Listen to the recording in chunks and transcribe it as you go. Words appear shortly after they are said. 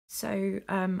I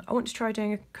want to try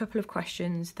doing a couple of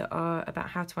questions that are about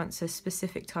how to answer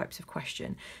specific types of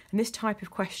question. And this type of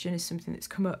question is something that's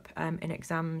come up in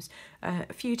exams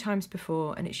a few times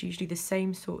before, and it's usually the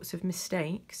same sorts of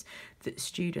mistakes that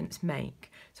students make.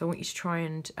 So I want you to try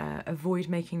and avoid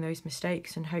making those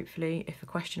mistakes, and hopefully if a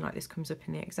question like this comes up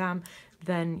in the exam,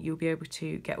 then you'll be able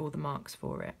to get all the marks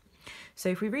for it. So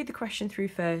if we read the question through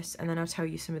first, and then I'll tell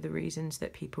you some of the reasons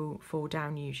that people fall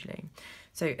down usually.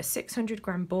 So a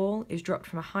 600-gram ball is dropped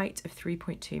from a height of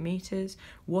 3.2 metres.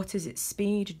 What is its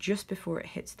speed just before it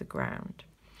hits the ground?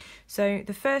 So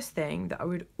the first thing that I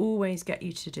would always get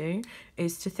you to do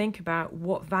is to think about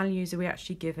what values are we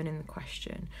actually given in the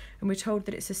question. And we're told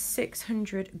that it's a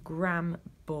 600-gram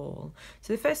ball.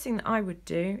 So the first thing that I would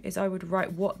do is I would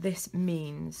write what this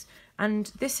means.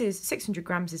 And this is 600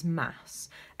 grams is mass,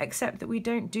 except that we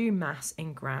don't do mass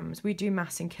in grams, we do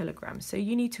mass in kilograms. So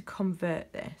you need to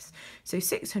convert this. So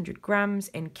 600 grams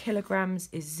in kilograms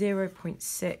is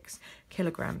 0.6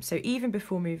 kilograms. So even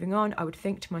before moving on, I would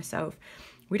think to myself,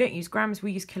 we don't use grams,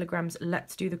 we use kilograms.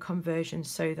 Let's do the conversion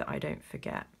so that I don't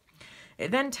forget.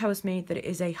 It then tells me that it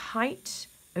is a height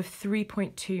of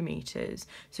 3.2 metres.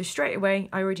 So straight away,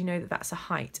 I already know that that's a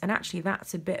height. And actually,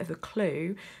 that's a bit of a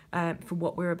clue for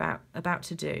what we're about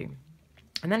to do.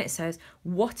 And then it says,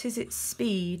 what is its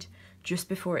speed just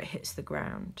before it hits the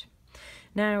ground?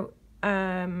 Now,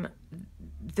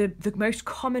 the most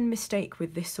common mistake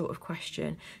with this sort of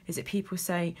question is that people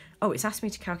say, oh, it's asked me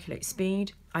to calculate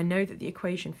speed. I know that the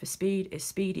equation for speed is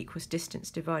speed equals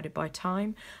distance divided by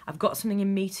time. I've got something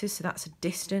in metres, so that's a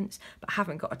distance, but I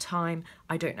haven't got a time.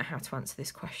 I don't know how to answer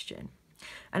this question.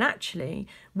 And actually,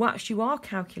 whilst you are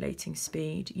calculating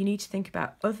speed, you need to think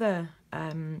about other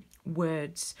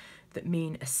words that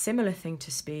mean a similar thing to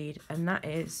speed, and that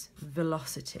is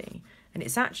velocity. And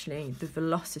it's actually the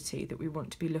velocity that we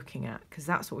want to be looking at, because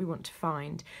that's what we want to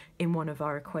find in one of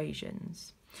our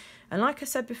equations. And like I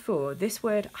said before, this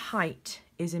word height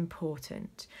is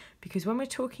important, because when we're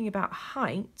talking about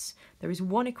height, there is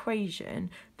one equation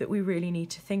that we really need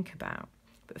to think about.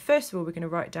 But first of all, we're going to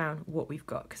write down what we've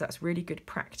got, because that's really good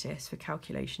practice for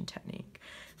calculation technique.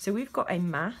 So we've got a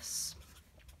mass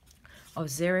of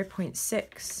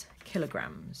 0.6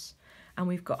 kilograms, and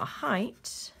we've got a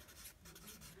height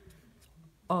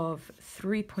of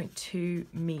 3.2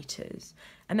 metres.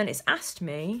 And then it's asked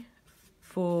me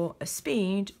for a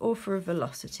speed or for a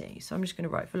velocity. So I'm just going to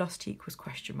write velocity equals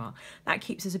question mark. That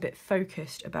keeps us a bit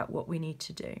focused about what we need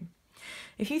to do.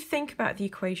 If you think about the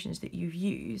equations that you've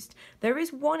used, there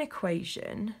is one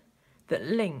equation that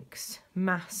links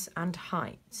mass and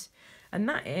height, and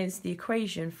that is the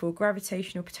equation for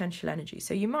gravitational potential energy.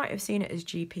 So you might have seen it as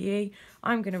GPE.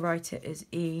 I'm going to write it as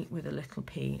E with a little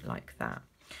p like that.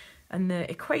 And the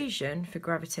equation for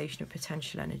gravitational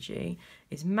potential energy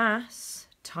is mass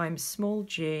times small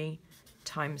g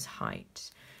times height.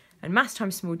 And mass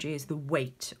times small g is the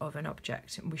weight of an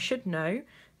object. And we should know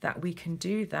that we can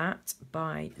do that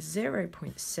by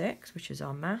 0.6, which is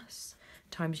our mass,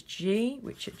 times g,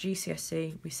 which at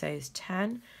GCSE we say is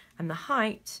 10, and the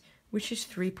height, which is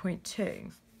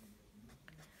 3.2.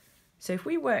 So if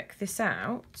we work this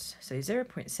out, so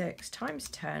 0.6 times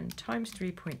 10 times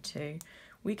 3.2,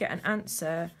 we get an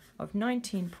answer of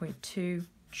 19.2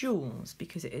 joules,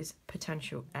 because it is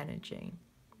potential energy.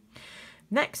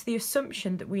 Next, the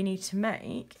assumption that we need to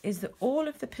make is that all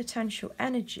of the potential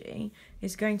energy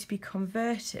is going to be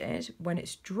converted when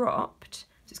it's dropped.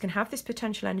 So it's going to have this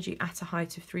potential energy at a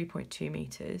height of 3.2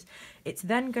 metres. It's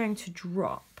then going to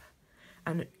drop.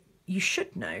 And you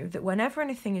should know that whenever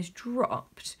anything is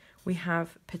dropped, we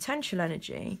have potential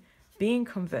energy being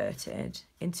converted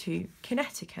into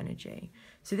kinetic energy.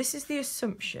 So this is the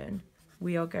assumption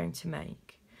we are going to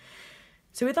make.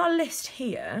 So with our list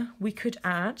here, we could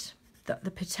add that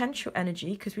the potential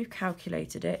energy, because we've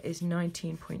calculated it, is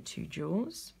 19.2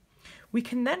 joules. We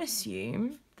can then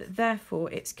assume that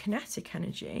therefore its kinetic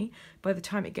energy, by the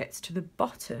time it gets to the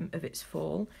bottom of its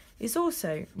fall, is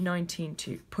also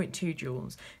 19.2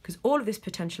 joules, because all of this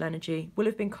potential energy will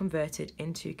have been converted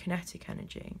into kinetic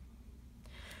energy.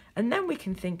 And then we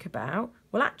can think about,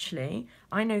 well, actually,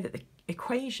 I know that the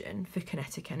equation for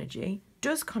kinetic energy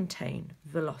does contain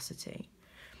velocity.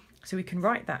 So we can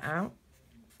write that out,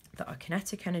 that our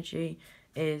kinetic energy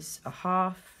is a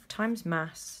half times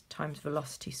mass times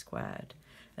velocity squared.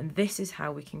 And this is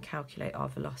how we can calculate our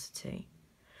velocity.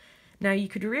 Now, you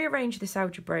could rearrange this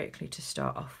algebraically to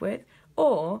start off with,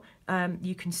 or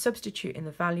you can substitute in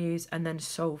the values and then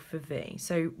solve for v.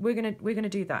 So we're gonna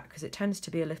do that because it tends to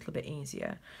be a little bit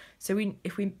easier. So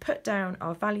if we put down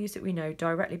our values that we know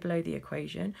directly below the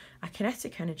equation, our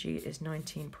kinetic energy is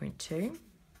 19.2,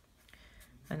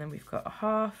 and then we've got a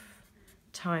half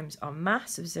times our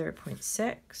mass of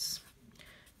 0.6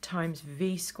 times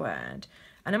v squared.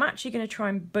 And I'm actually going to try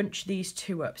and bunch these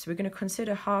two up. So we're going to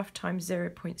consider half times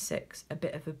 0.6 a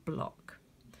bit of a block.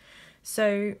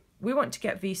 So we want to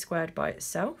get v squared by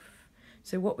itself.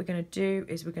 So what we're going to do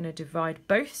is we're going to divide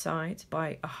both sides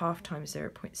by a half times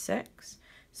 0.6.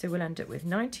 So we'll end up with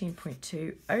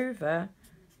 19.2 over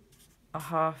a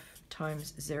half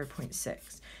times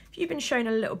 0.6. If you've been shown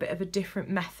a little bit of a different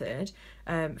method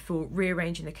for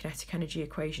rearranging the kinetic energy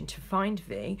equation to find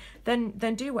V,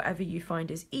 then do whatever you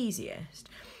find is easiest.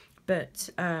 But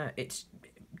it's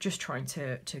just trying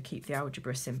to keep the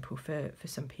algebra simple for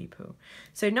some people.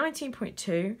 So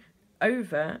 19.2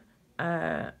 over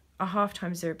a half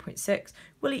times 0.6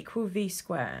 will equal V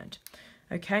squared.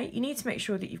 Okay, you need to make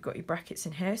sure that you've got your brackets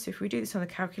in here. So if we do this on the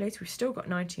calculator, we've still got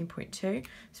 19.2.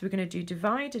 So we're going to do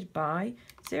divided by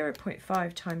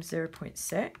 0.5 times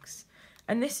 0.6.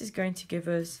 And this is going to give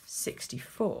us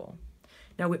 64.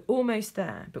 Now we're almost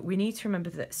there, but we need to remember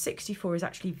that 64 is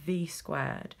actually V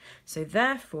squared. So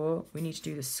therefore, we need to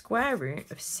do the square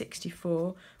root of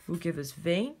 64 will give us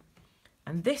V.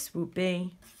 And this will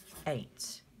be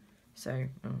 8. So,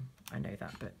 I know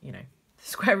that, but you know, the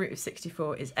square root of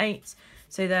 64 is 8.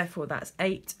 So therefore that's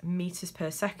 8 meters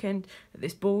per second that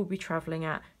this ball will be travelling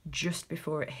at just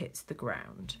before it hits the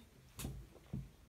ground.